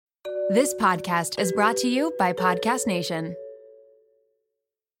This podcast is brought to you by Podcast Nation.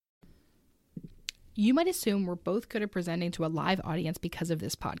 You might assume we're both good at presenting to a live audience because of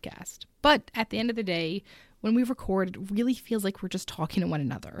this podcast. But at the end of the day, when we record, it really feels like we're just talking to one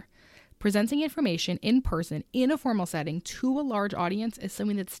another. Presenting information in person in a formal setting to a large audience is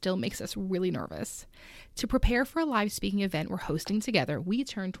something that still makes us really nervous. To prepare for a live speaking event we're hosting together, we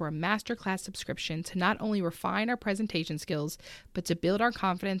turn to our masterclass subscription to not only refine our presentation skills, but to build our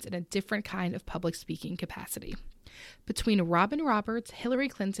confidence in a different kind of public speaking capacity. Between Robin Roberts, Hillary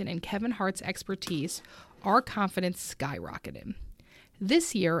Clinton, and Kevin Hart's expertise, our confidence skyrocketed.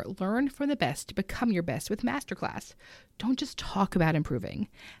 This year, learn from the best to become your best with Masterclass. Don't just talk about improving.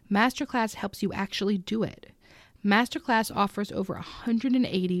 Masterclass helps you actually do it. Masterclass offers over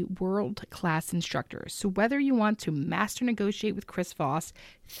 180 world-class instructors, so whether you want to master negotiate with Chris Voss,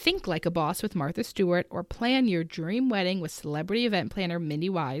 think like a boss with Martha Stewart, or plan your dream wedding with celebrity event planner Mindy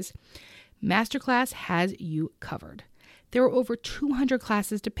Wise, Masterclass has you covered. There are over 200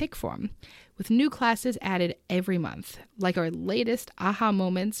 classes to pick from, with new classes added every month, like our latest aha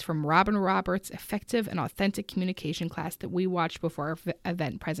moments from Robin Roberts' effective and authentic communication class that we watched before our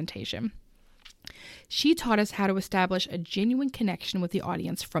event presentation. She taught us how to establish a genuine connection with the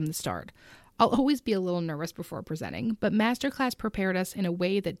audience from the start. I'll always be a little nervous before presenting, but Masterclass prepared us in a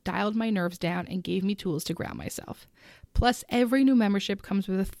way that dialed my nerves down and gave me tools to ground myself. Plus, every new membership comes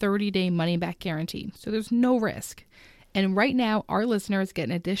with a 30-day money-back guarantee, so there's no risk. And right now, our listeners get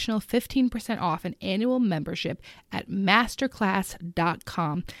an additional 15% off an annual membership at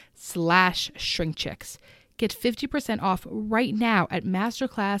masterclass.com/shrinkchicks. Get 50% off right now at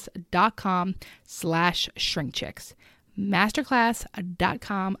masterclass.com/shrinkchicks.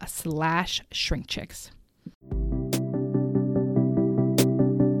 masterclass.com/shrinkchicks.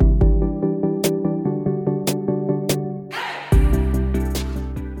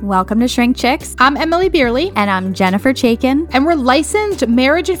 Welcome to Shrink Chicks. I'm Emily Beerley. And I'm Jennifer Chaikin. And we're licensed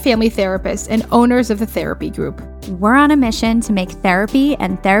marriage and family therapists and owners of the Therapy Group. We're on a mission to make therapy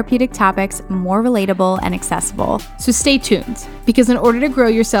and therapeutic topics more relatable and accessible. So stay tuned, because in order to grow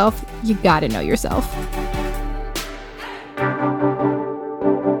yourself, you gotta know yourself.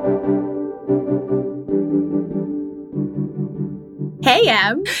 Hey,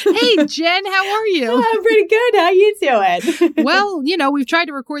 Em. Hey, Jen, how are you? I'm pretty good. How you doing? Well, we've tried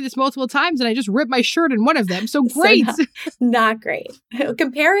to record this multiple times, and I just ripped my shirt in one of them, so great. So not great.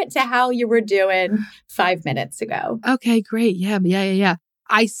 Compare it to how you were doing 5 minutes ago. Okay, great. Yeah.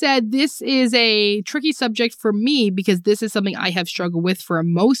 I said this is a tricky subject for me because this is something I have struggled with for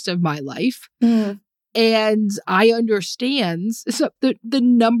most of my life. And I understand. So the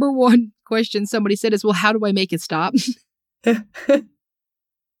number one question somebody said is, well, how do I make it stop?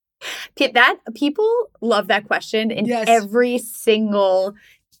 That people love that question in every single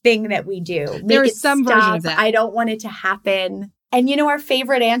thing that we do. There is some version of that. I don't want it to happen. And our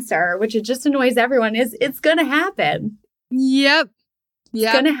favorite answer, which it just annoys everyone, is it's going to happen. Yep.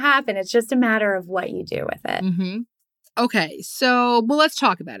 It's going to happen. It's just a matter of what you do with it. Mm-hmm. Okay, so, let's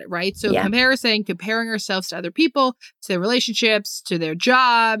talk about it, right? So comparing ourselves to other people, to their relationships, to their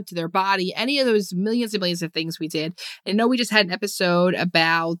job, to their body, any of those millions and millions of things we did. I know we just had an episode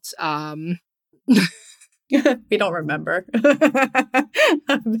about, we don't remember,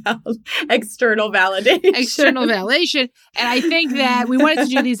 about external validation. And I think that we wanted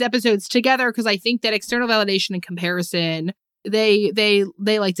to do these episodes together because I think that external validation and comparison, they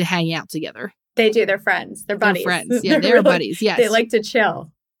like to hang out together. They do. They're friends. They're buddies. They're friends. Yeah, they're buddies. Yes. They like to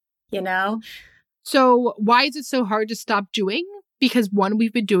chill, So why is it so hard to stop doing? Because one,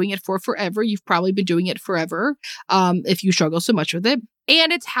 we've been doing it for forever. You've probably been doing it forever if you struggle so much with it.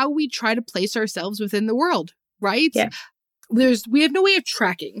 And it's how we try to place ourselves within the world, right? Yeah. We have no way of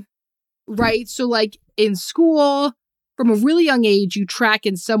tracking, right? So like in school, from a really young age, you track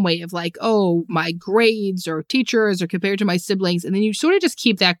in some way of like, oh, my grades or teachers are compared to my siblings. And then you sort of just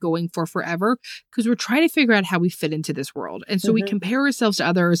keep that going for forever because we're trying to figure out how we fit into this world. And so we compare ourselves to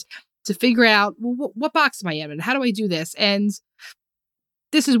others to figure out, well, what box am I in and how do I do this? And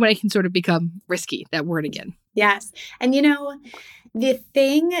this is when it can sort of become risky, that word again. Yes. And the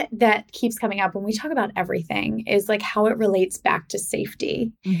thing that keeps coming up when we talk about everything is like how it relates back to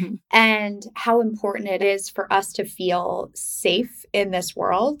safety and how important it is for us to feel safe in this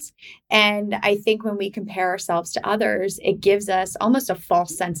world. And I think when we compare ourselves to others, it gives us almost a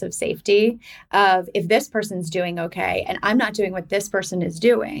false sense of safety of if this person's doing okay and I'm not doing what this person is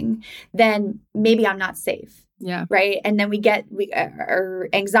doing, then maybe I'm not safe. Yeah. Right. And then our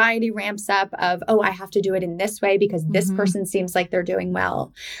anxiety ramps up of, oh, I have to do it in this way because this person seems like they're doing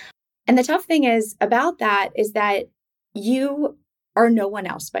well. And the tough thing is about that is that you are no one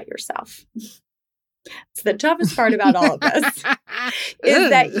else but yourself. It's the toughest part about all of this is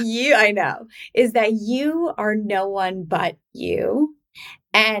that you are no one but you.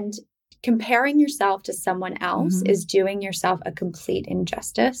 And comparing yourself to someone else is doing yourself a complete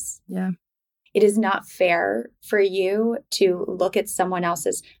injustice. Yeah. It is not fair for you to look at someone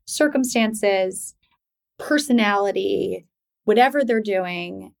else's circumstances, personality, whatever they're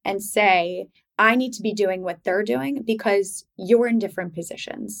doing, and say, I need to be doing what they're doing, because you're in different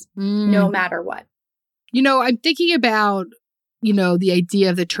positions, no matter what. I'm thinking about, the idea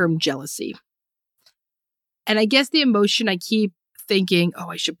of the term jealousy. And I guess the emotion I keep thinking,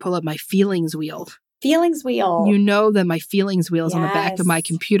 I should pull up my feelings wheel. Feelings wheel. You know that my feelings wheel is on the back of my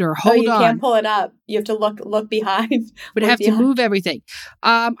computer. Hold on. You can't pull it up. You have to look behind. But I have to move everything.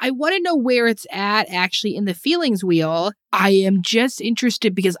 I want to know where it's at actually in the feelings wheel. I am just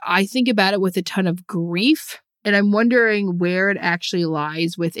interested because I think about it with a ton of grief. And I'm wondering where it actually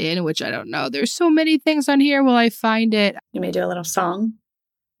lies within, which I don't know. There's so many things on here. Will I find it? You may do a little song.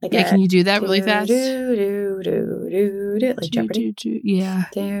 Can you do that really fast? Like Jeopardy. Yeah.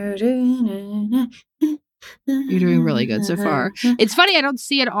 You're doing really good so far. It's funny, I don't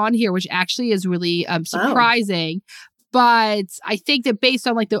see it on here, which actually is really surprising. But I think that based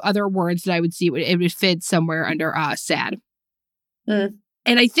on the other words that I would see, it would fit somewhere under sad. And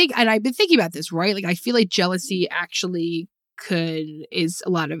I've been thinking about this, right? I feel like jealousy actually it's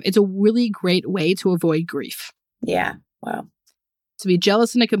a really great way to avoid grief. Yeah. Wow. To be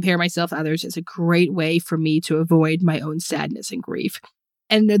jealous and to compare myself to others is a great way for me to avoid my own sadness and grief.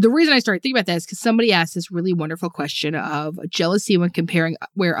 And the reason I started thinking about that is because somebody asked this really wonderful question of jealousy when comparing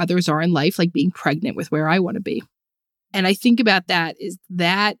where others are in life, like being pregnant with where I want to be. And I think about that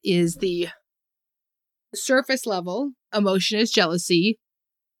is the surface level emotion is jealousy.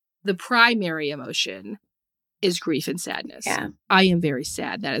 The primary emotion is grief and sadness. Yeah. I am very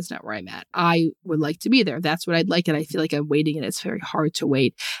sad. That is not where I'm at. I would like to be there. That's what I'd like. And I feel like I'm waiting and it's very hard to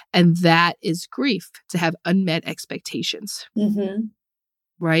wait. And that is grief, to have unmet expectations.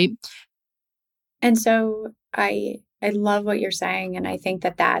 Right? And so I love what you're saying. And I think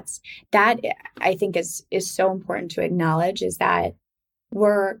that I think is so important to acknowledge, is that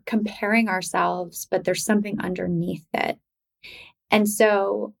we're comparing ourselves, but there's something underneath it. And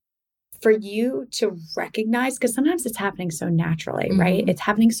so for you to recognize, because sometimes it's happening so naturally, right? It's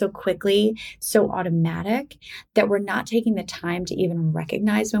happening so quickly, so automatic, that we're not taking the time to even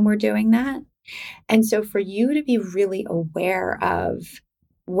recognize when we're doing that. And so for you to be really aware of,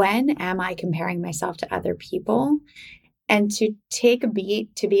 when am I comparing myself to other people? And to take a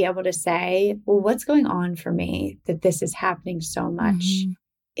beat to be able to say, well, what's going on for me that this is happening so much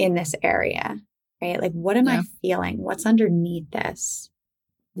in this area, right? What am I feeling? What's underneath this?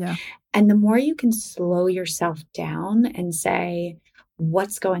 Yeah. And the more you can slow yourself down and say,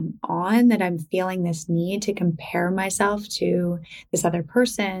 what's going on that I'm feeling this need to compare myself to this other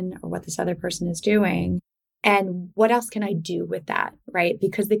person or what this other person is doing, and what else can I do with that, right?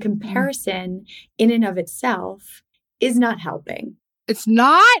 Because the comparison in and of itself is not helping. It's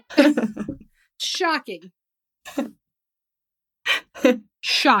not? Shocking.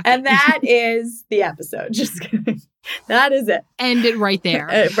 Shocking. And that is the episode. Just kidding. That is it. End it right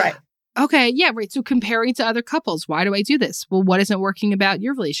there. Right. Okay. Yeah. Right. So comparing to other couples. Why do I do this? Well, what isn't working about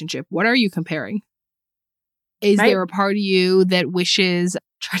your relationship? What are you comparing? Is there a part of you that wishes?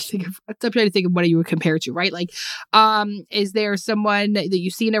 I'm trying to think of what you would compare to, right? Is there someone that you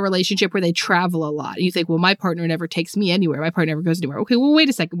see in a relationship where they travel a lot and you think, well, my partner never takes me anywhere. My partner never goes anywhere. Okay, well, wait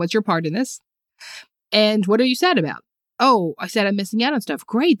a second. What's your part in this? And what are you sad about? Oh, I said I'm missing out on stuff.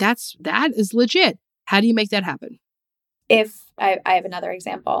 Great. That is legit. How do you make that happen? If I have another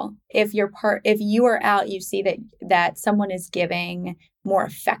example, if you are out, you see that someone is giving more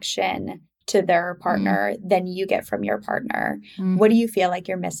affection to their partner than you get from your partner. What do you feel like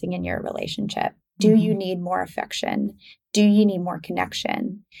you're missing in your relationship? Do you need more affection? Do you need more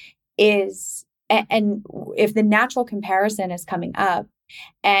connection? And if the natural comparison is coming up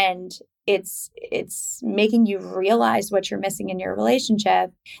and it's making you realize what you're missing in your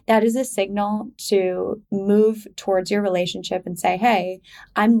relationship, that is a signal to move towards your relationship and say, hey,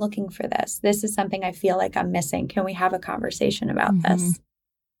 I'm looking for this. This is something I feel like I'm missing. Can we have a conversation about this?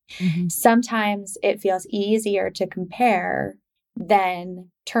 Sometimes it feels easier to compare then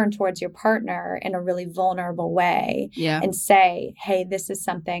turn towards your partner in a really vulnerable way and say, hey, this is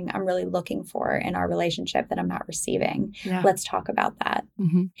something I'm really looking for in our relationship that I'm not receiving. Let's talk about that.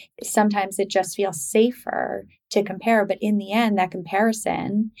 Sometimes it just feels safer to compare, but in the end, that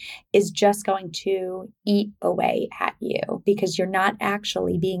comparison is just going to eat away at you because you're not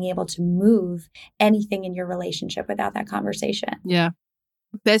actually being able to move anything in your relationship without that conversation. Yeah.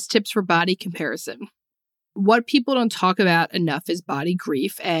 Best tips for body comparison. What people don't talk about enough is body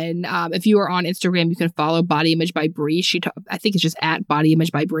grief. And if you are on Instagram, you can follow Body Image by Brie. I think it's just at Body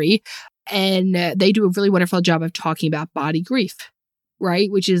Image by Brie. And they do a really wonderful job of talking about body grief, right?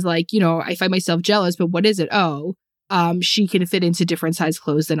 Which is like, you know, I find myself jealous, but what is it? Oh, she can fit into different size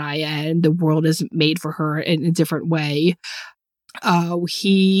clothes than I am. The world is made for her in a different way.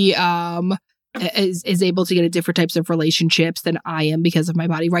 He is able to get into different types of relationships than I am because of my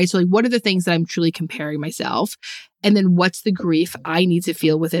body, right? So like, what are the things that I'm truly comparing myself? And then what's the grief I need to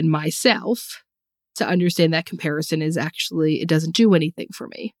feel within myself to understand that comparison is actually, it doesn't do anything for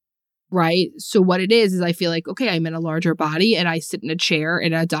me, right? So what it is I feel like, okay, I'm in a larger body and I sit in a chair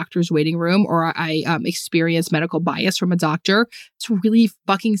in a doctor's waiting room, or I experience medical bias from a doctor. It's really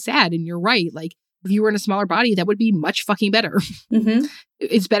fucking sad. And you're right. Like, if you were in a smaller body, that would be much fucking better.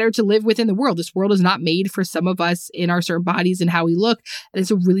 It's better to live within the world. This world is not made for some of us in our certain bodies and how we look. And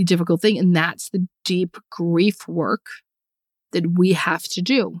it's a really difficult thing. And that's the deep grief work that we have to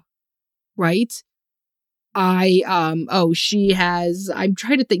do, right? She has, I'm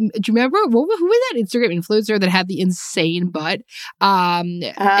trying to think, do you remember, who was that Instagram influencer that had the insane butt? And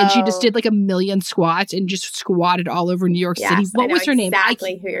she just did like 1 million squats and just squatted all over New York City. What was her name?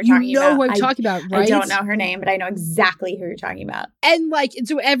 Exactly who you're talking about. You know who I'm talking about, right? I don't know her name, but I know exactly who you're talking about. And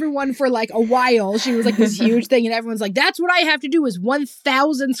so everyone for like a while, she was like this huge thing, and everyone's like, that's what I have to do is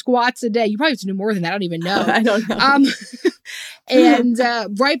 1,000 squats a day. You probably have to do more than that. I don't even know. I don't know. And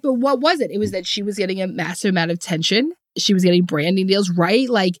right, but what was it? It was that she was getting a massive amount of attention. She was getting branding deals, right?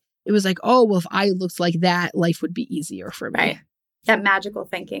 Like, it was like, oh, well, if I looked like that, life would be easier for me. Right. That magical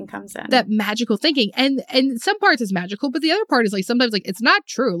thinking comes in. That magical thinking. And some parts is magical, but the other part is like, sometimes like, it's not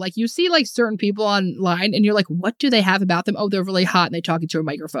true. Like, you see like certain people online and you're like, what do they have about them? Oh, they're really hot and they talk into a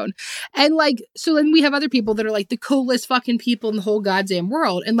microphone. And like, so then we have other people that are like the coolest fucking people in the whole goddamn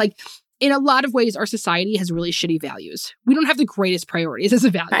world. And like, in a lot of ways, our society has really shitty values. We don't have the greatest priorities as a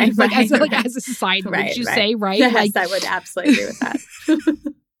value, as a society, would you say, right? Yes, like, I would absolutely agree with that.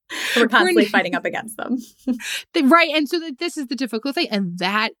 We're constantly fighting up against them. Right. And so this is the difficult thing. And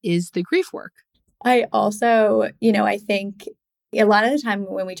that is the grief work. I also, I think a lot of the time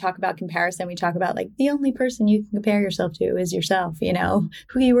when we talk about comparison, we talk about like the only person you can compare yourself to is yourself,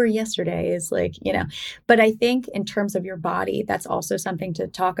 who you were yesterday is like, but I think in terms of your body, that's also something to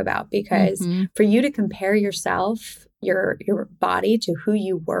talk about because for you to compare yourself, your body to who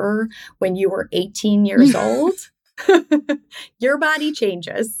you were when you were 18 years old, your body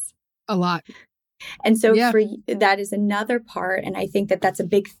changes a lot. And so that is another part. And I think that that's a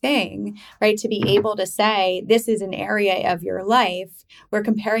big thing, right? To be able to say, this is an area of your life where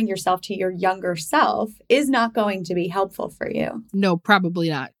comparing yourself to your younger self is not going to be helpful for you. No, probably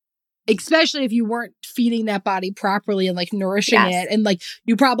not. Especially if you weren't feeding that body properly and like nourishing it. And like,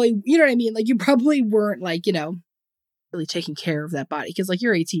 you probably, you know what I mean? Like you probably weren't like, really taking care of that body because like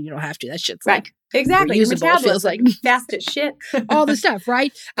you're 18, you don't have to. That shit's like exactly. Your it feels like fast as shit. All the stuff, right?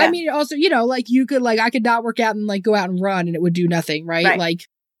 Yeah. I mean, also, like you could like I could not work out and like go out and run and it would do nothing, right? Like,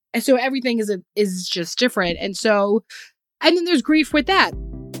 and so everything is just different, and then there's grief with that.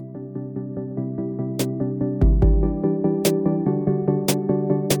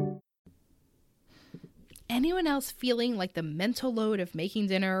 Anyone else feeling like the mental load of making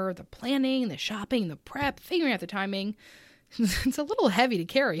dinner, the planning, the shopping, the prep, figuring out the timing? It's a little heavy to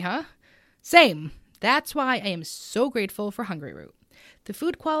carry, huh? Same. That's why I am so grateful for Hungryroot. The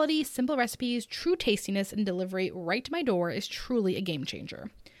food quality, simple recipes, true tastiness, and delivery right to my door is truly a game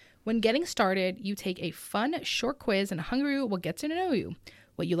changer. When getting started, you take a fun, short quiz and Hungryroot will get to know you,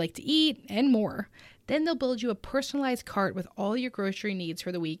 what you like to eat, and more. Then they'll build you a personalized cart with all your grocery needs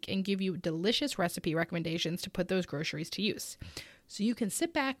for the week and give you delicious recipe recommendations to put those groceries to use. So you can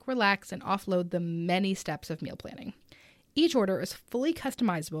sit back, relax, and offload the many steps of meal planning. Each order is fully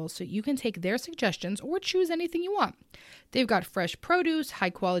customizable, so you can take their suggestions or choose anything you want. They've got fresh produce,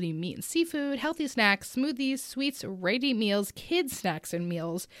 high-quality meat and seafood, healthy snacks, smoothies, sweets, ready-to-eat meals, kids' snacks and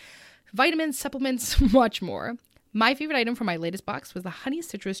meals, vitamins, supplements, much more. My favorite item from my latest box was the honey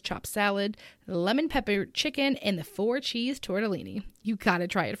citrus chopped salad, lemon pepper chicken, and the 4-cheese tortellini. You gotta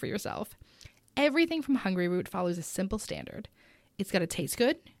try it for yourself. Everything from Hungryroot follows a simple standard. It's gotta taste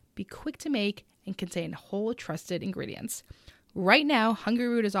good, be quick to make, and contain whole trusted ingredients. Right now, Hungry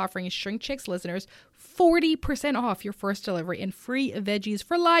Root is offering Shrink Chicks listeners 40% off your first delivery and free veggies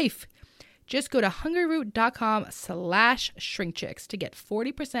for life. Just go to hungryroot.com/shrinkchicks to get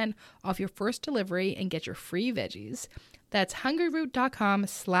 40% off your first delivery and get your free veggies. That's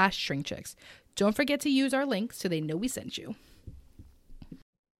hungryroot.com/shrinkchicks. Don't forget to use our link so they know we sent you.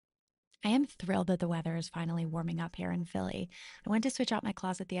 I am thrilled that the weather is finally warming up here in Philly. I went to switch out my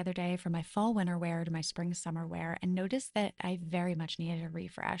closet the other day from my fall winter wear to my spring summer wear and noticed that I very much needed a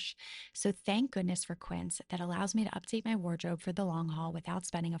refresh. So thank goodness for Quince that allows me to update my wardrobe for the long haul without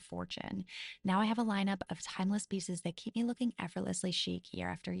spending a fortune. Now I have a lineup of timeless pieces that keep me looking effortlessly chic year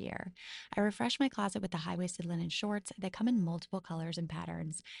after year. I refresh my closet with the high-waisted linen shorts that come in multiple colors and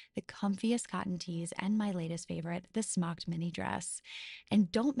patterns, the comfiest cotton tees, and my latest favorite, the smocked mini dress.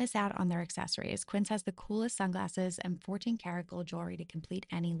 And don't miss out on their accessories. Quince has the coolest sunglasses and 14-karat gold jewelry to complete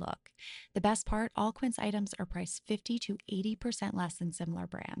any look. The best part, all Quince items are priced 50 to 80% less than similar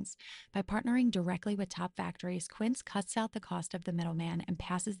brands. By partnering directly with top factories, Quince cuts out the cost of the middleman and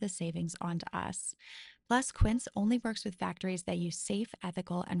passes the savings on to us. Plus, Quince only works with factories that use safe,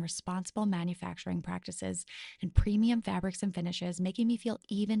 ethical, and responsible manufacturing practices and premium fabrics and finishes, making me feel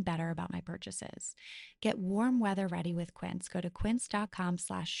even better about my purchases. Get warm weather ready with Quince. Go to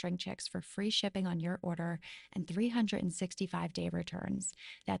quince.com/shrinkchicks for free shipping on your order and 365-day returns.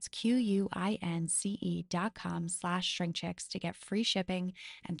 That's QUINCE.com/shrinkchicks to get free shipping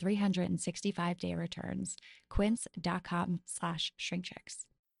and 365-day returns. Quince.com/shrinkchicks.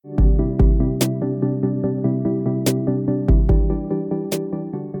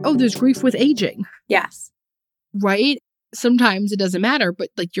 Oh, there's grief with aging, Yes. right? Sometimes it doesn't matter, but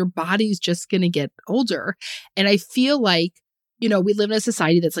like your body's just going to get older. And I feel like, we live in a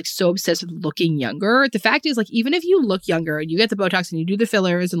society that's like so obsessed with looking younger. The fact is, like, even if you look younger and you get the Botox and you do the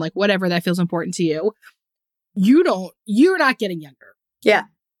fillers and like whatever that feels important to you, you're not getting younger. Yeah.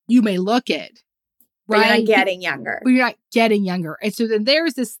 You may look it. But right? you're not getting younger. But you're not getting younger. And so then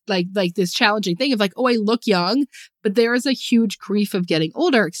there's this like this challenging thing of like, oh, I look young, but there is a huge grief of getting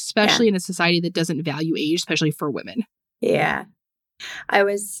older, especially in a society that doesn't value age, especially for women. Yeah.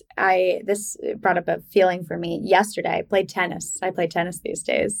 This brought up a feeling for me yesterday. I play tennis these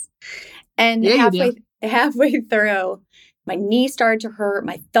days. And halfway through, my knee started to hurt.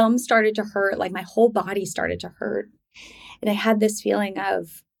 My thumb started to hurt. Like my whole body started to hurt. And I had this feeling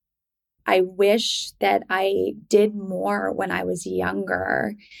of, I wish that I did more when I was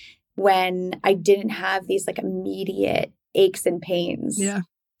younger, when I didn't have these like immediate aches and pains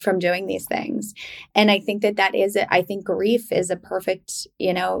from doing these things. And I think that is it. I think grief is a perfect,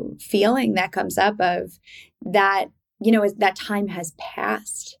 feeling that comes up of that, that time has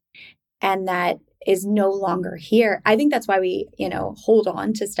passed and that is no longer here. I think that's why we, hold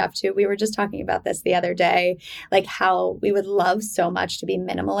on to stuff too. We were just talking about this the other day, like how we would love so much to be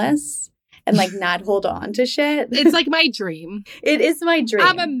minimalists and like not hold on to shit. It's like my dream. It is my dream.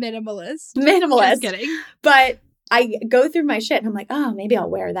 I'm a minimalist. Just kidding. But I go through my shit and I'm like, oh, maybe I'll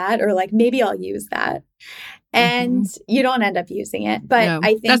wear that, or like maybe I'll use that. And you don't end up using it. But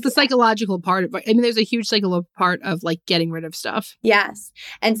I think that's the psychological part of it. I mean, there's a huge psychological part of like getting rid of stuff. Yes.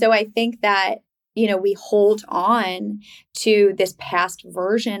 And so I think that, we hold on to this past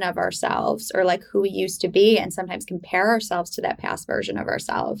version of ourselves or like who we used to be, and sometimes compare ourselves to that past version of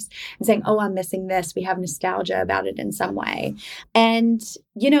ourselves and saying, oh, I'm missing this. We have nostalgia about it in some way. And,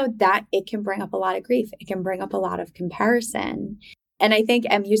 that it can bring up a lot of grief. It can bring up a lot of comparison. And I think,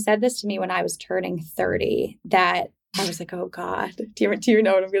 you said this to me when I was turning 30, that I was like, oh God, do you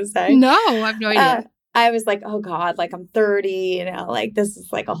know what I'm going to say? No, I have no idea. I was like, oh God, like I'm 30, like this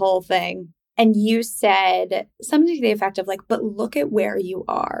is like a whole thing. And you said something to the effect of like, but look at where you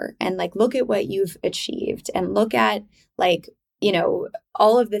are and like, look at what you've achieved and look at like,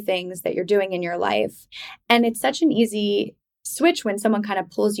 all of the things that you're doing in your life. And it's such an easy switch when someone kind of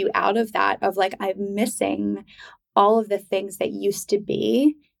pulls you out of that of like, I'm missing all of the things that used to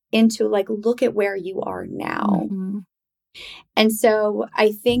be into like, look at where you are now. Mm-hmm. And so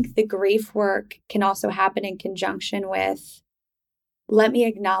I think the grief work can also happen in conjunction with, let me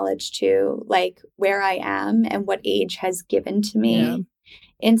acknowledge too, like where I am and what age has given to me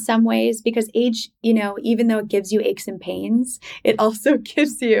in some ways, because age, even though it gives you aches and pains, it also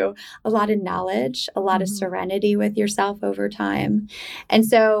gives you a lot of knowledge, a lot of serenity with yourself over time. And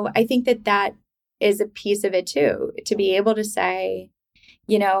so I think that is a piece of it too, to be able to say,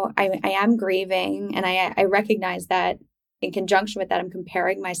 I am grieving, and I recognize that in conjunction with that, I'm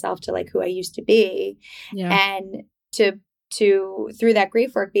comparing myself to like who I used to be, and to through that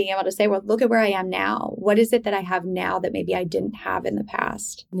grief work, being able to say, well, look at where I am now. What is it that I have now that maybe I didn't have in the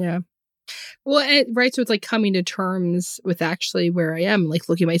past? Yeah. Well, right. So it's like coming to terms with actually where I am, like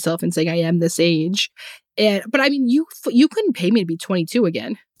looking at myself and saying I am this age. But I mean, you couldn't pay me to be 22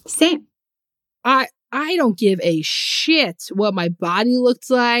 again. Same. I don't give a shit what my body looked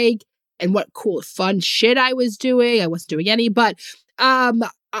like and what cool fun shit I was doing. I wasn't doing any, but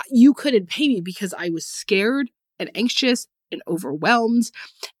you couldn't pay me because I was scared and anxious and overwhelmed.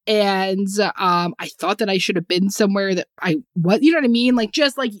 And I thought that I should have been somewhere that I was, you know what I mean? Like,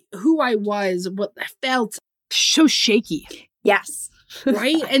 just like who I was, what I felt so shaky. Yes.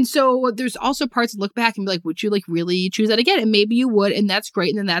 Right. And so there's also parts to look back and be like, would you like really choose that again? And maybe you would. And that's great.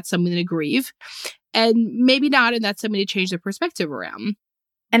 And then that's something to grieve. And maybe not. And that's something to change the perspective around.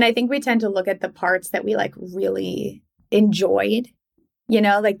 And I think we tend to look at the parts that we like really enjoyed, you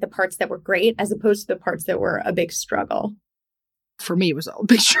know, like the parts that were great as opposed to the parts that were a big struggle. For me, it was all a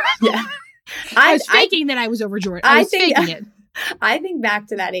big struggle. Yeah. I was faking that I was overjoyed. I was faking it. I think back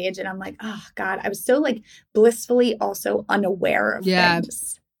to that age and I'm like, oh God, I was so like blissfully also unaware of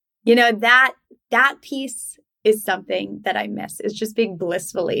things. You know, that piece is something that I miss, is just being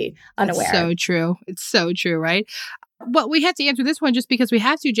blissfully unaware. It's so true. It's so true, right? Well, we have to answer this one just because we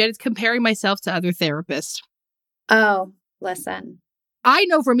have to, Jen. It's comparing myself to other therapists. Oh, listen. I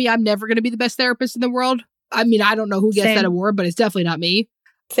know for me, I'm never going to be the best therapist in the world. I mean, I don't know who gets that award, but it's definitely not me.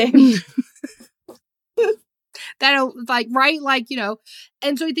 Same. That, like, right? Like, you know,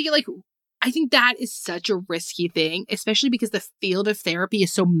 and so I think that is such a risky thing, especially because the field of therapy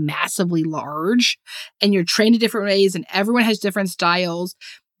is so massively large and you're trained in different ways and everyone has different styles.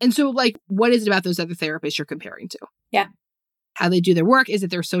 And so, like, what is it about those other therapists you're comparing to? Yeah. How they do their work? Is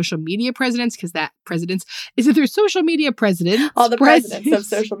it their social media presidents? Is it their social media presidents? All the presidents of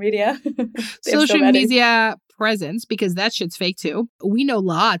social media. Social media presence, because that shit's fake too. We know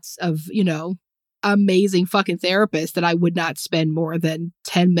lots of, you know, amazing fucking therapists that I would not spend more than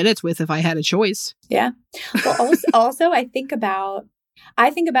 10 minutes with if I had a choice. Yeah. Well, also I think about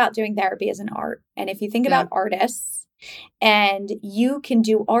doing therapy as an art. And if you think about artists, and you can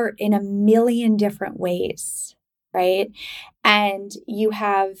do art in a million different ways, right? And you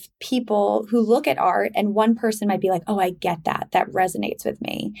have people who look at art and one person might be like, oh, I get that. That resonates with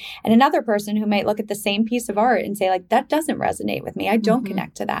me. And another person who might look at the same piece of art and say like, that doesn't resonate with me. I don't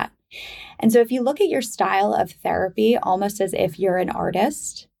connect to that. And so if you look at your style of therapy almost as if you're an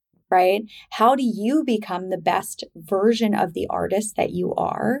artist, right? How do you become the best version of the artist that you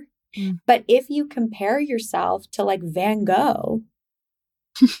are? But if you compare yourself to like Van Gogh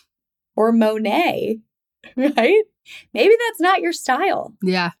or Monet, right? Maybe that's not your style.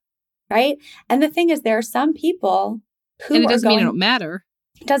 Yeah. Right. And the thing is, there are some people who and it doesn't mean you don't matter.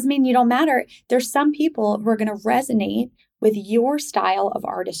 It doesn't mean you don't matter. There's some people who are going to resonate with your style of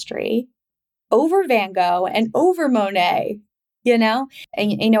artistry over Van Gogh and over Monet, you know?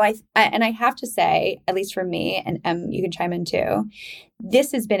 And, you know, I have to say, at least for me, and you can chime in too,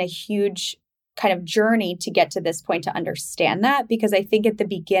 this has been a huge kind of journey to get to this point to understand that, because I think at the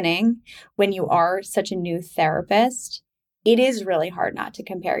beginning, when you are such a new therapist, it is really hard not to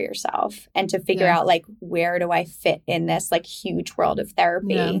compare yourself and to figure out like, where do I fit in this like huge world of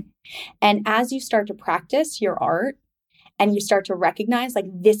therapy? Yeah. And as you start to practice your art and you start to recognize like,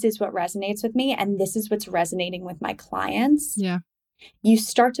 this is what resonates with me and this is what's resonating with my clients. Yeah. You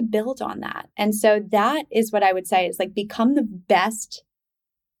start to build on that. And so that is what I would say is like, become the best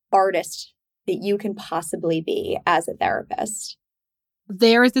artist that you can possibly be as a therapist.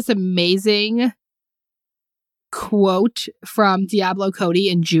 There is this amazing quote from Diablo Cody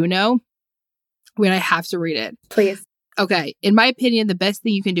in Juno. When I have to read it. Please. Okay. In my opinion, the best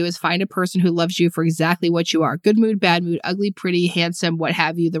thing you can do is find a person who loves you for exactly what you are. Good mood, bad mood, ugly, pretty, handsome, what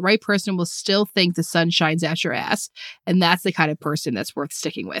have you. The right person will still think the sun shines at your ass. And that's the kind of person that's worth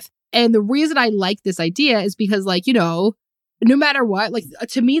sticking with. And the reason I like this idea is because, like, you know, no matter what, like,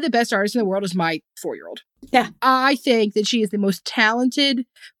 to me, the best artist in the world is my 4-year-old. Yeah. I think that she is the most talented,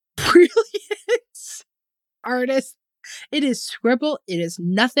 brilliant artist. It is scribble. It is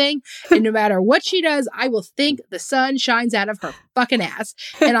nothing. And no matter what she does, I will think the sun shines out of her fucking ass.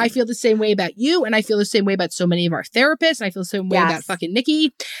 And I feel the same way about you. And I feel the same way about so many of our therapists. And I feel the same way about fucking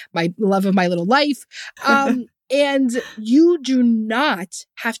Nikki, my love of my little life. And you do not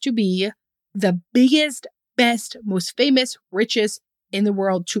have to be the biggest, best, most famous, richest in the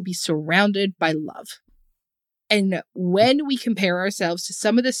world to be surrounded by love. And when we compare ourselves to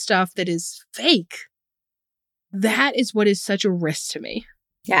some of the stuff that is fake, that is what is such a risk to me.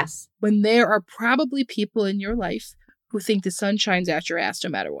 Yes. When there are probably people in your life who think the sun shines at your ass no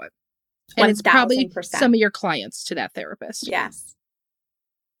matter what. And 1,000%. It's probably some of your clients to that therapist. Yes.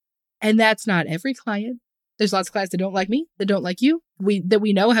 And that's not every client. There's lots of clients that don't like me, that don't like you, that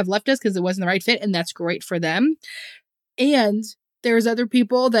we know have left us because it wasn't the right fit, and that's great for them. And there's other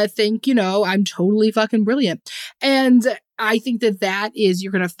people that think, I'm totally fucking brilliant. And I think that is,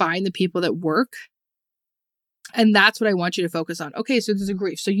 you're going to find the people that work. And that's what I want you to focus on. Okay, so there's a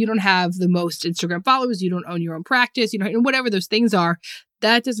grief. So you don't have the most Instagram followers, you don't own your own practice, and whatever those things are.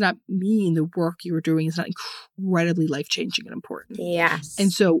 That does not mean the work you were doing is not incredibly life-changing and important. Yes.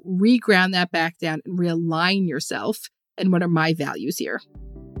 And so reground that back down and realign yourself. And what are my values here?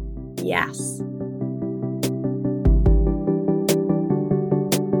 Yes.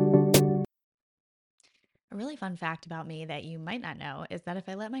 A really fun fact about me that you might not know is that if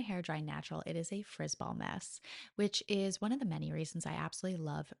I let my hair dry natural, it is a frizz-ball mess, which is one of the many reasons I absolutely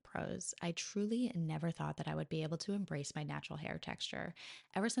love Prose. I truly never thought that I would be able to embrace my natural hair texture.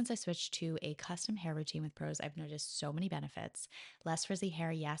 Ever since I switched to a custom hair routine with Prose, I've noticed so many benefits. Less frizzy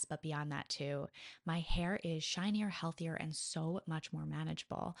hair, yes, but beyond that too. My hair is shinier, healthier, and so much more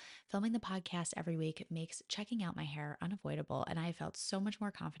manageable. Filming the podcast every week makes checking out my hair unavoidable, and I have felt so much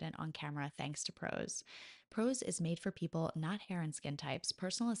more confident on camera thanks to Prose. Prose is made for people, not hair and skin types.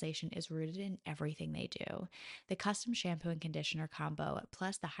 Personalization is rooted in everything they do. The custom shampoo and conditioner combo,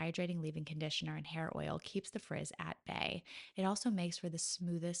 plus the hydrating leave-in conditioner and hair oil, keeps the frizz at bay. It also makes for the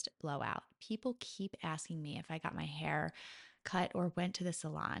smoothest blowout. People keep asking me if I got my hair cut or went to the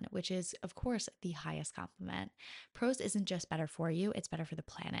salon, which is, of course, the highest compliment. Prose isn't just better for you, it's better for the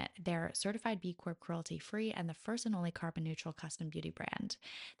planet. They're certified B Corp cruelty-free and the first and only carbon-neutral custom beauty brand.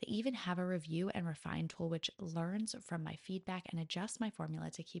 They even have a review and refine tool which learns from my feedback and adjusts my formula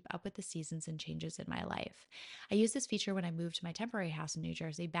to keep up with the seasons and changes in my life. I used this feature when I moved to my temporary house in New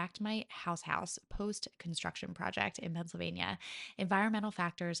Jersey back to my house post-construction project in Pennsylvania. Environmental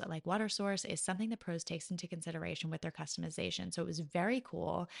factors like water source is something that Prose takes into consideration with their customization. So it was very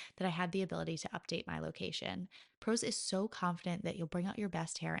cool that I had the ability to update my location. Prose is so confident that you'll bring out your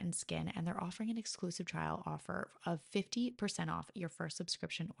best hair and skin, and they're offering an exclusive trial offer of 50% off your first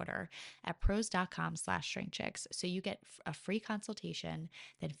subscription order at prose.com/shrinkchicks. So you get a free consultation,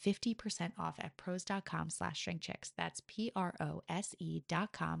 then 50% off at prose.com/shrinkchicks. That's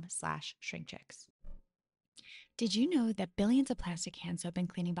prose.com/shrinkchicks. Did you know that billions of plastic hand soap and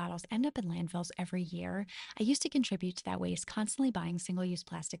cleaning bottles end up in landfills every year? I used to contribute to that waste, constantly buying single-use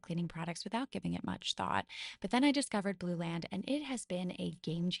plastic cleaning products without giving it much thought. But then I discovered Blue Land, and it has been a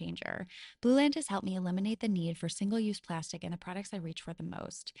game changer. Blue Land has helped me eliminate the need for single-use plastic in the products I reach for the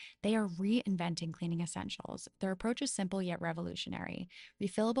most. They are reinventing cleaning essentials. Their approach is simple yet revolutionary.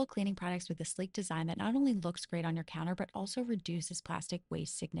 Refillable cleaning products with a sleek design that not only looks great on your counter, but also reduces plastic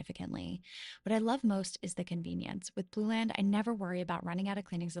waste significantly. What I love most is the convenience. With Blue Land, I never worry about running out of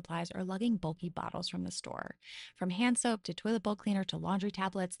cleaning supplies or lugging bulky bottles from the store. From hand soap to toilet bowl cleaner to laundry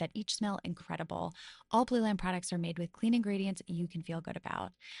tablets that each smell incredible, all Blue Land products are made with clean ingredients you can feel good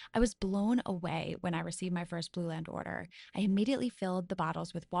about. I was blown away when I received my first Blue Land order. I immediately filled the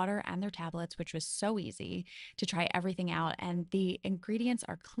bottles with water and their tablets, which was so easy to try everything out. And the ingredients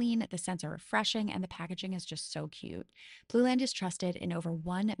are clean, the scents are refreshing, and the packaging is just so cute. Blue Land is trusted in over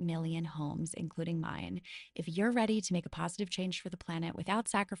 1 million homes, including mine. If you're ready to make a positive change for the planet without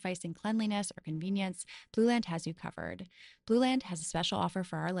sacrificing cleanliness or convenience, Blue Land has you covered. Blue Land has a special offer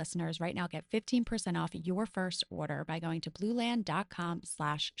for our listeners. Right now, get 15% off your first order by going to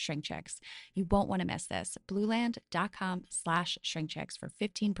blueland.com/shrinkchicks. You won't want to miss this. blueland.com/shrinkchicks for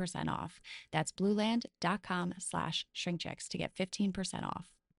 15% off. That's blueland.com/shrinkchicks to get 15% off.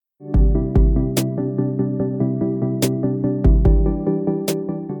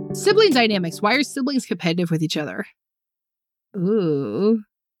 Sibling dynamics. Why are siblings competitive with each other? Ooh.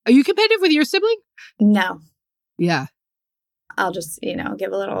 Are you competitive with your sibling? No. Yeah. I'll just,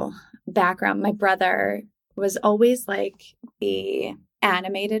 give a little background. My brother was always like the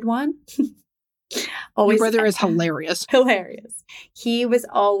animated one. Your brother is hilarious. Hilarious. He was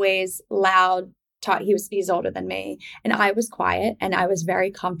always loud. He's older than me. And I was quiet, and I was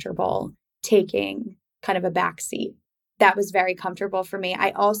very comfortable taking kind of a back seat. That was very comfortable for me.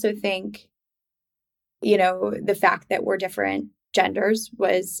 I also think, the fact that we're different genders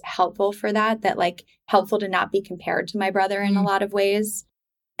was helpful for that like helpful to not be compared to my brother in a lot of ways.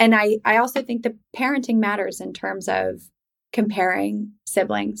 And I also think the parenting matters in terms of comparing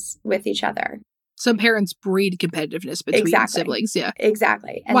siblings with each other. Some parents breed competitiveness between siblings. Yeah,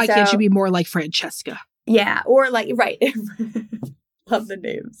 exactly. And why can't you be more like Francesca? Yeah. Or right. Love the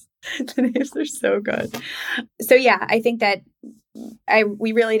names. The names are so good. So yeah, I think that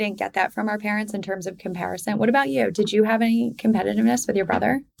we really didn't get that from our parents in terms of comparison. What about you? Did you have any competitiveness with your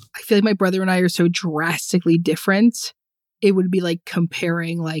brother? I feel like my brother and I are so drastically different. It would be like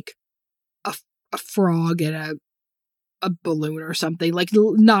comparing like a frog and a balloon or something, like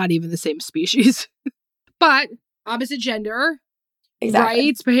not even the same species, but opposite gender, Exactly.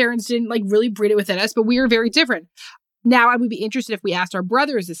 right? Parents didn't like really breed it within us, but we are very different. Now, I would be interested if we asked our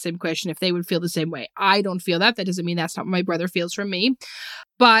brothers the same question, if they would feel the same way. I don't feel that. That doesn't mean that's not what my brother feels from me.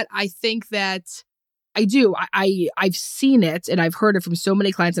 But I think that I do. I've seen it and I've heard it from so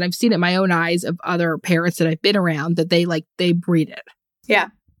many clients, and I've seen it in my own eyes of other parents that I've been around that they breed it. Yeah.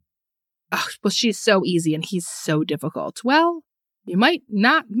 Oh, well, she's so easy and he's so difficult. Well, you might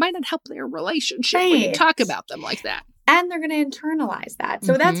not help their relationship when you talk about them like that. And they're going to internalize that.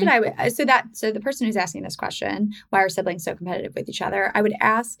 So that's what I would, so the person who's asking this question, why are siblings so competitive with each other? I would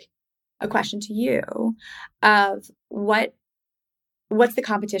ask a question to you of what's the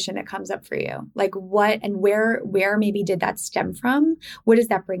competition that comes up for you? Like what and where maybe did that stem from? What does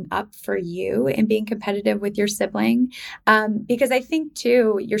that bring up for you in being competitive with your sibling? Because I think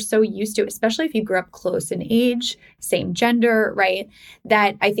too, you're so used to, especially if you grew up close in age, same gender, right?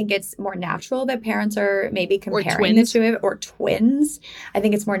 That I think it's more natural that parents are maybe comparing the two, or twins. I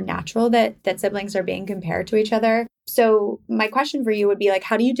think it's more natural that siblings are being compared to each other. So my question for you would be like,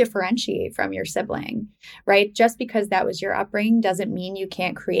 how do you differentiate from your sibling, right? Just because that was your upbringing doesn't mean you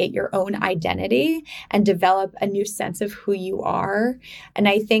can't create your own identity and develop a new sense of who you are. And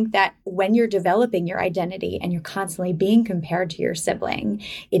I think that when you're developing your identity and you're constantly being compared to your sibling,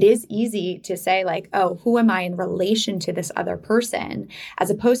 it is easy to say like, oh, who am I in relation to this other person,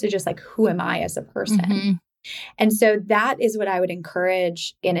 as opposed to just like, who am I as a person? Mm-hmm. And so that is what I would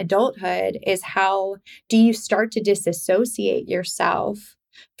encourage in adulthood is how do you start to disassociate yourself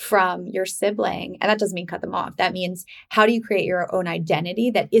from your sibling? And that doesn't mean cut them off. That means how do you create your own identity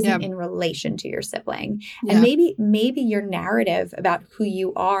that isn't in relation to your sibling? And maybe your narrative about who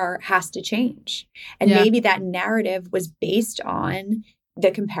you are has to change. And maybe that narrative was based on the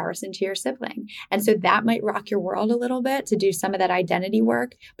comparison to your sibling. And so that might rock your world a little bit to do some of that identity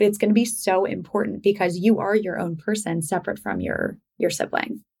work, but it's going to be so important because you are your own person separate from your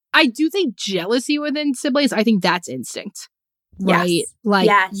sibling. I do think jealousy within siblings, I think that's instinct, right? Yes. Like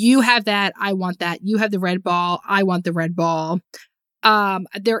you have that, I want that. You have the red ball, I want the red ball.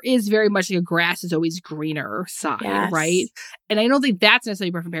 There is very much like a grass is always greener side, right? And I don't think that's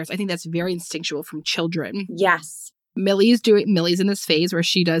necessarily from parents. I think that's very instinctual from children. Yes. Millie's in this phase where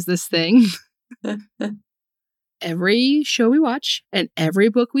she does this thing. Every show we watch and every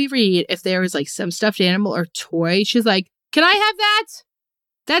book we read, if there is like some stuffed animal or toy, she's like, can I have that?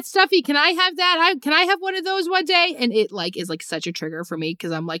 That's stuffy. Can I have that? Can I have one of those one day? And it like is like such a trigger for me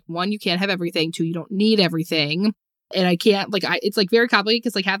because I'm like, one, you can't have everything. Two, you don't need everything. And I can't it's like very complicated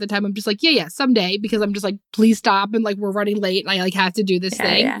because like half the time I'm just like, yeah, someday, because I'm just like, please stop. And like, we're running late and I like have to do this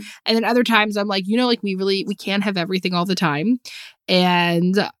thing. Yeah. And then other times I'm like, like we can't have everything all the time.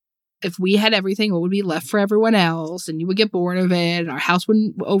 And if we had everything, what would be left for everyone else? And you would get bored of it and our house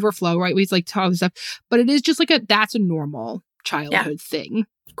wouldn't overflow, right? We like talk stuff, but it is just like that's a normal childhood thing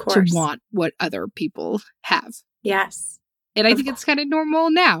to want what other people have. Yes. And I think it's kind of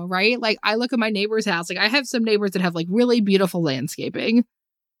normal now, right? Like I look at my neighbor's house, like I have some neighbors that have like really beautiful landscaping.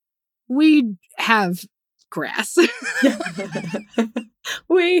 We have grass.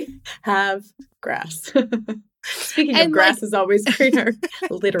 We have grass. Speaking of grass is always greener,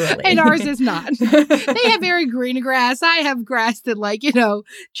 literally. And ours is not. They have very green grass. I have grass that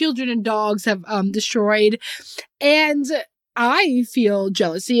children and dogs have destroyed. And I feel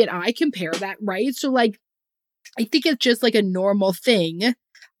jealousy and I compare that, right? So like, I think it's just like a normal thing.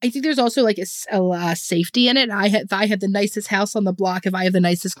 I think there's also like a safety in it. If I have the nicest house on the block, if I have the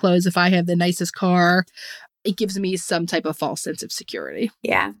nicest clothes, if I have the nicest car, it gives me some type of false sense of security.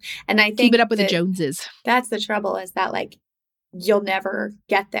 Yeah. And I think keep it up with the Joneses. That's the trouble is that like you'll never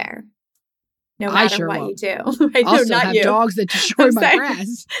get there. No matter what you do. Right? I'll still have dogs that destroy my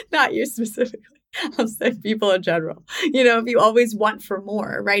grass. Not you specifically. I'm saying people in general. If you always want for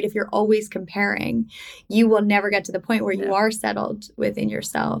more, right? If you're always comparing, you will never get to the point where you are settled within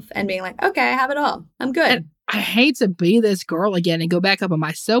yourself and being like, okay, I have it all. I'm good. And I hate to be this girl again and go back up on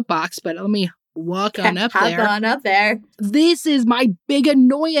my soapbox, but let me walk on up there. Hop on up there. This is my big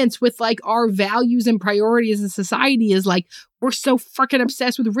annoyance with like our values and priorities in society is like, we're so freaking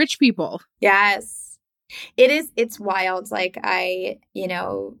obsessed with rich people. Yes. It's wild. Like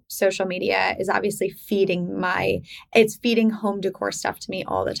social media is obviously feeding home decor stuff to me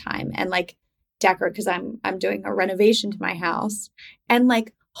all the time. And like because I'm doing a renovation to my house and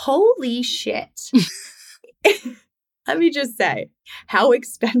like, holy shit. let me just say how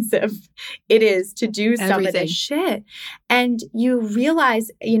expensive it is to do some of Everything. this shit. And you realize,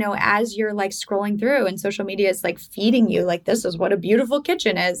 as you're like scrolling through and social media is like feeding you, like, this is what a beautiful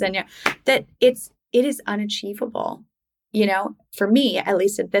kitchen is. And that it is unachievable, for me, at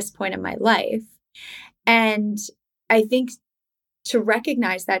least at this point in my life. And I think to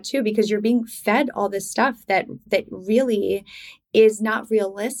recognize that too, because you're being fed all this stuff that really is not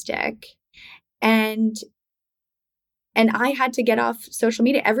realistic. And I had to get off social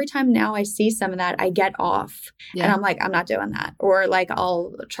media. Every time now I see some of that, I get off and I'm like, I'm not doing that. Or like,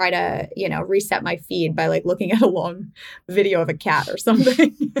 I'll try to, reset my feed by like looking at a long video of a cat or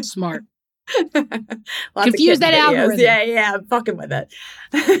something. Smart. Confuse that algorithm. Yeah, I'm fucking with it.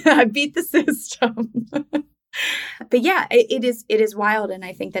 I beat the system. But yeah, it is wild. And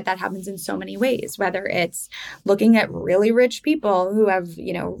I think that happens in so many ways, whether it's looking at really rich people who have,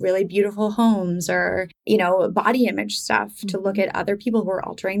 really beautiful homes, or, body image stuff, to look at other people who are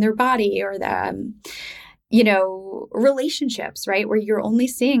altering their body, or the, relationships, right? Where you're only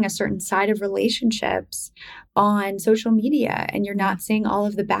seeing a certain side of relationships on social media and you're not seeing all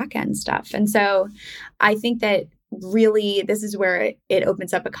of the back end stuff. And so I think that really, this is where it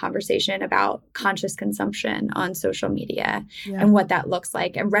opens up a conversation about conscious consumption on social media and what that looks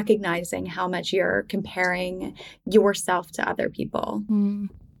like, and recognizing how much you're comparing yourself to other people.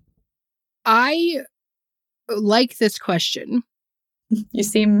 I like this question. You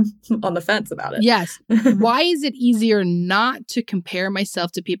seem on the fence about it. Yes. Why is it easier not to compare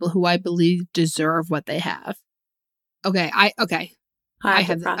myself to people who I believe deserve what they have? Okay. I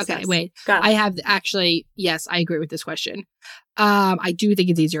have okay, wait. I have actually, yes, I agree with this question. I do think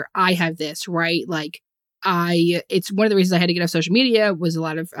it's easier. I have this, right? Like it's one of the reasons I had to get off social media was a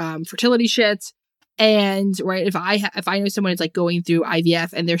lot of fertility shit. And right, if I know someone is like going through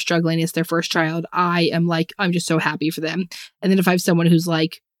IVF and they're struggling, it's their first child, I'm just so happy for them. And then if I have someone who's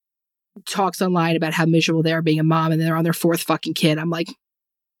like talks online about how miserable they are being a mom and they're on their fourth fucking kid, I'm like,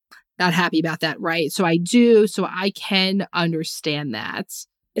 not happy about that, right? So I can understand that.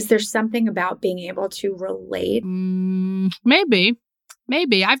 Is there something about being able to relate? Maybe. I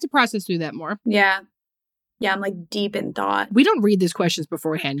have to process through that more. Yeah, I'm like deep in thought. We don't read these questions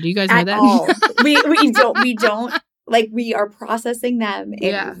beforehand. Do you guys know At that? all. We don't. Like, we are processing them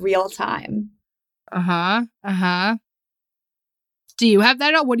in real time. Do you have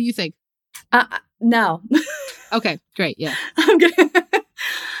that? Or what do you think? No. Okay, great. Yeah.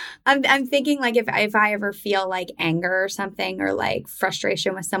 I'm thinking like if I ever feel like anger or something, or like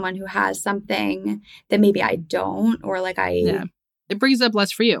frustration with someone who has something that maybe I don't, or like it brings up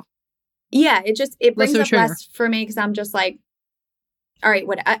less for you. Yeah, it brings up trigger. less for me, because I'm just like, all right,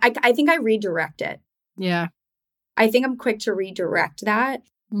 what I think I redirect it. Yeah. I think I'm quick to redirect that.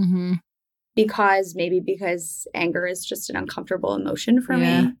 Because anger is just an uncomfortable emotion for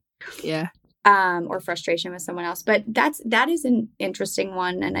me. Yeah. Or frustration with someone else. But that is an interesting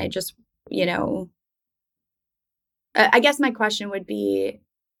one. And I just, I guess my question would be,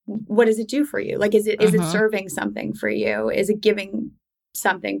 what does it do for you? Like, is it serving something for you? Is it giving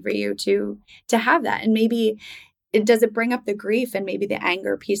something for you to have that? And maybe does it bring up the grief, and maybe the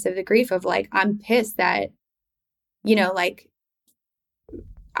anger piece of the grief of like, I'm pissed that, like,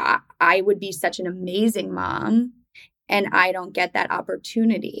 I would be such an amazing mom and I don't get that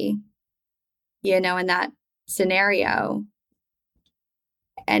opportunity, in that scenario,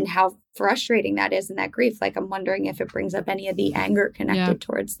 and how frustrating that is, and that grief. Like, I'm wondering if it brings up any of the anger connected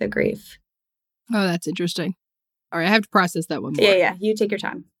towards the grief. Oh, that's interesting. All right, I have to process that one more. Yeah. You take your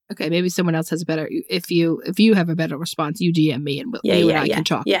time. Okay, maybe someone else has a better. If you have a better response, you DM me and you and I can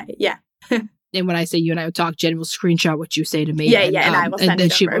talk. Yeah. And when I say you and I will talk, Jen will screenshot what you say to me. And I will send it over. And then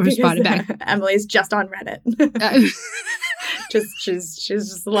she will respond back. Emily's just on Reddit. She's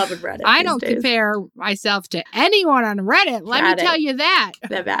just loving Reddit. I don't compare myself to anyone on Reddit. Let me tell you that.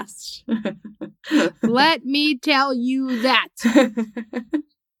 The best. Let me tell you that.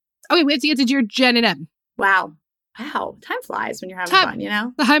 Okay, we have to get to your Jen and Em. Wow. Time flies when you're having fun,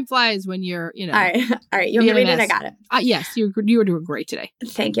 Time flies when you're, All right. You want me to read it? I got it. Yes, you were doing great today.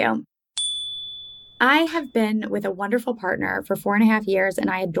 Thank you. I have been with a wonderful partner for 4.5 years,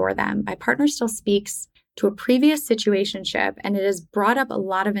 and I adore them. My partner still speaks to a previous situationship, and it has brought up a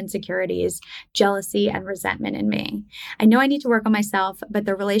lot of insecurities, jealousy, and resentment in me. I know I need to work on myself, but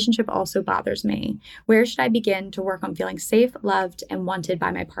the relationship also bothers me. Where should I begin to work on feeling safe, loved, and wanted by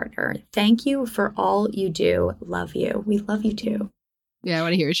my partner? Thank you for all you do. Love you. We love you too. Yeah, I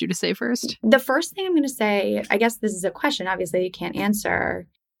want to hear what you to say first. The first thing I'm going to say, I guess this is a question, obviously you can't answer.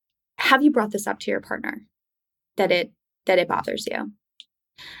 Have you brought this up to your partner, that it bothers you?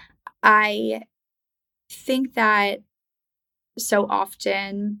 I think that so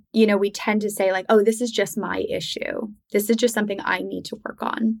often, you know, we tend to say like, oh, this is just my issue. This is just something I need to work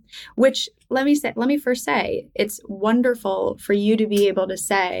on, which let me first say, it's wonderful for you to be able to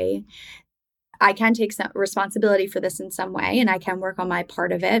say, I can take some responsibility for this in some way, and I can work on my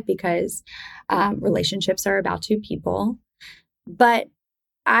part of it because relationships are about two people. But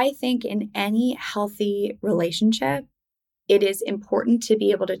I think in any healthy relationship, it is important to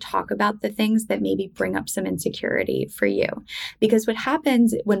be able to talk about the things that maybe bring up some insecurity for you. Because what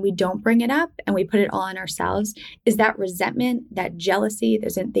happens when we don't bring it up and we put it all on ourselves is that resentment, that jealousy,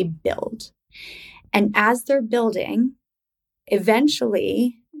 they build. And as they're building,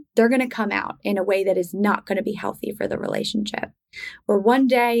 eventually they're going to come out in a way that is not going to be healthy for the relationship. Or one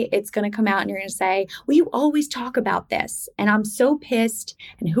day it's going to come out and you're going to say, well, you always talk about this and I'm so pissed.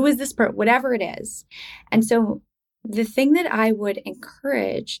 And who is this person? Whatever it is. And so the thing that I would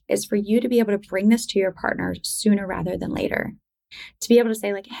encourage is for you to be able to bring this to your partner sooner rather than later. To be able to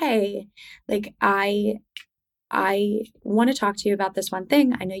say like, hey, like I want to talk to you about this one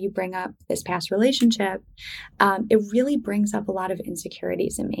thing. I know you bring up this past relationship. It really brings up a lot of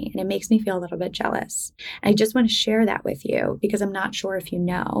insecurities in me and it makes me feel a little bit jealous. And I just want to share that with you because I'm not sure if you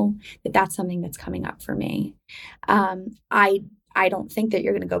know that that's something that's coming up for me. I don't think that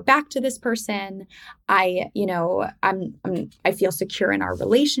you're going to go back to this person. I feel secure in our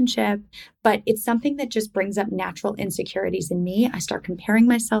relationship, but it's something that just brings up natural insecurities in me. I start comparing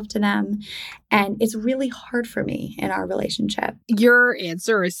myself to them, and it's really hard for me in our relationship. Your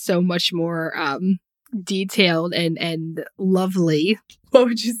answer is so much more detailed and lovely. What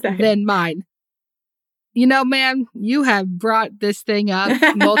would you say? Than mine. You know, man, you have brought this thing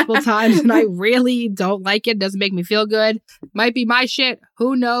up multiple times and I really don't like it. It doesn't make me feel good. Might be my shit.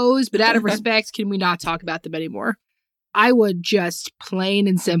 Who knows? But out of respect, can we not talk about them anymore? I would just plain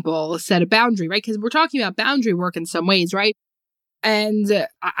and simple set a boundary, right? Because we're talking about boundary work in some ways, right? And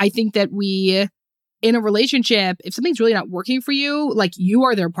I think that in a relationship, if something's really not working for you, like you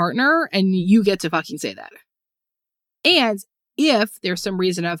are their partner and you get to fucking say that. And if there's some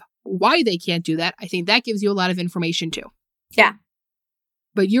reason of why they can't do that, I think that gives you a lot of information too. Yeah.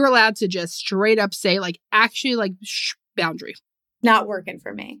 But you're allowed to just straight up say like, actually like boundary. Not working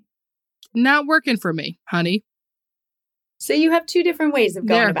for me. Not working for me, honey. So you have two different ways of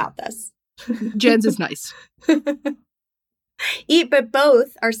going about this. Jen's is nice. But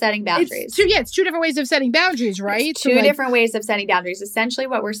both are setting boundaries. It's two different ways of setting boundaries, right? It's two different ways of setting boundaries. Essentially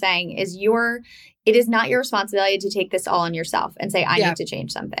what we're saying is it is not your responsibility to take this all on yourself and say, I need to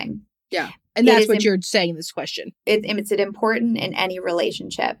change something. Yeah. And that's what you're saying in this question. It's important in any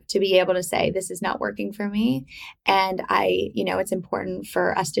relationship to be able to say, this is not working for me. And it's important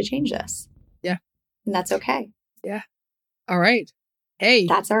for us to change this. Yeah. And that's okay. Yeah. All right. Hey.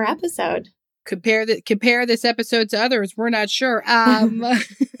 That's our episode. Compare this episode to others. We're not sure.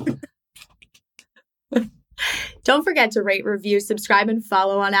 Don't forget to rate, review, subscribe, and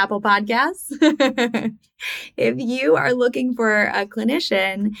follow on Apple Podcasts. If you are looking for a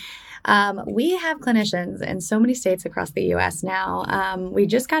clinician, we have clinicians in so many states across the U.S. now. We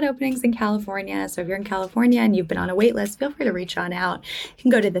just got openings in California. So if you're in California and you've been on a wait list, feel free to reach on out. You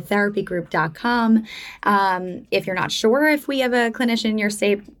can go to thetherapygroup.com. If you're not sure if we have a clinician in your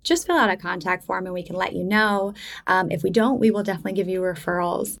state, just fill out a contact form and we can let you know. If we don't, we will definitely give you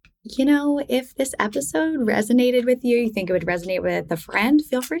referrals. You know, if this episode resonated with you, you think it would resonate with a friend,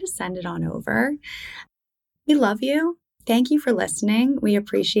 feel free to send it on over. We love you. Thank you for listening. We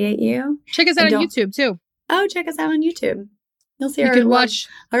appreciate you. Check us out on YouTube too. Oh, check us out on YouTube. You'll see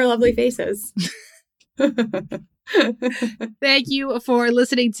our lovely faces. Thank you for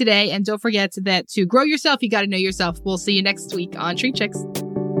listening today. And don't forget that to grow yourself, you got to know yourself. We'll see you next week on Treat Chicks.